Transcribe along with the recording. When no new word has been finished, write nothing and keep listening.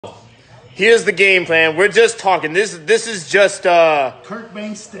here's the game plan. We're just talking. This is just Kirk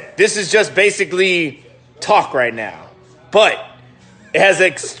Bangstead. This is just basically talk right now. But it has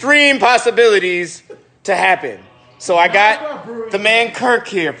extreme possibilities to happen. So I got the man Kirk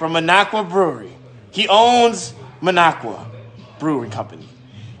here from Minocqua Brewery. He owns Minocqua Brewing Company.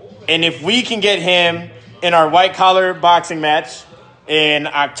 And if we can get him in our white collar boxing match in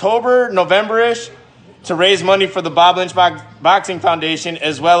October, November-ish, to raise money for the Bob Lynch Boxing Foundation,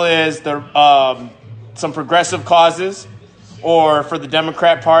 as well as the some progressive causes, or for the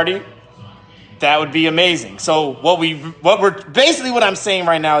Democrat Party, that would be amazing. So what I'm saying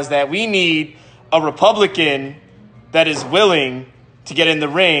right now is that we need a Republican that is willing to get in the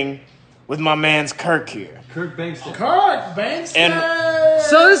ring with my man's Kirk here. Kirk Bangstead. Kirk Bangstead. And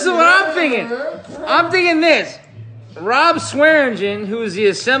so this is what I'm thinking. I'm thinking this. Rob Swearingen, who is the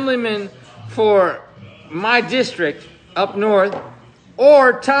assemblyman for my district up north,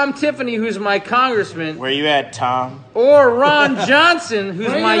 or Tom Tiffany, who's my congressman. Where you at, Tom? Or Ron Johnson, who's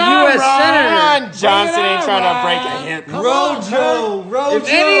my U.S. senator. Ron Johnson ain't trying to break a hip. Rojo. If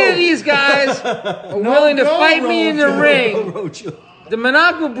any of these guys are willing to fight me in the ring, the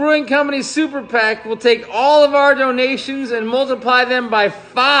Minocqua Brewing Company Super PAC will take all of our donations and multiply them by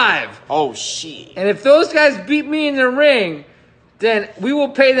 5. Oh, shit. And if those guys beat me in the ring, then we will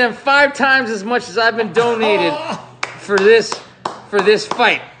pay them 5 times as much as I've been donated for this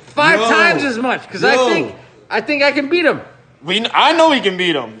fight. 5 times as much, because I think I can beat him. I know we can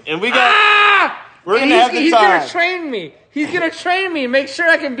beat him, and we got. We're gonna have the time. He's gonna train me. He's gonna train me and make sure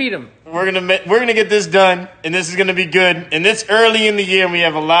I can beat him. We're gonna get this done, and this is gonna be good. And it's early in the year, and we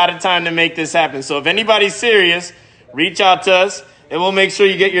have a lot of time to make this happen. So if anybody's serious, reach out to us, and we'll make sure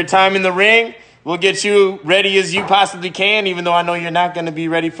you get your time in the ring. We'll get you ready as you possibly can, even though I know you're not going to be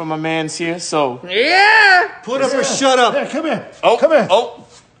ready for my man's here. So yeah, put up or shut up. Yeah, come here. Oh, come here. Oh,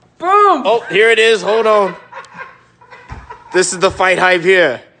 boom. Oh, here it is. Hold on. This is the fight hype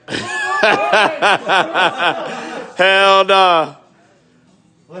here. Hell no.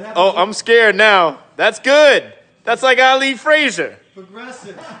 Oh, I'm scared now. That's good. That's like Ali Frazier.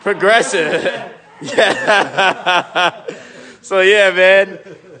 Progressive. Yeah. So yeah, man.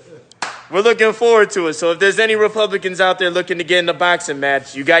 We're looking forward to it. So if there's any Republicans out there looking to get in a boxing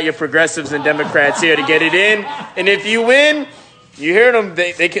match, you got your progressives and Democrats here to get it in. And if you win, you hear them.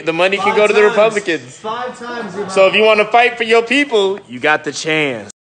 The money can go to the Republicans. 5 times. So if you want to fight for your people, you got the chance.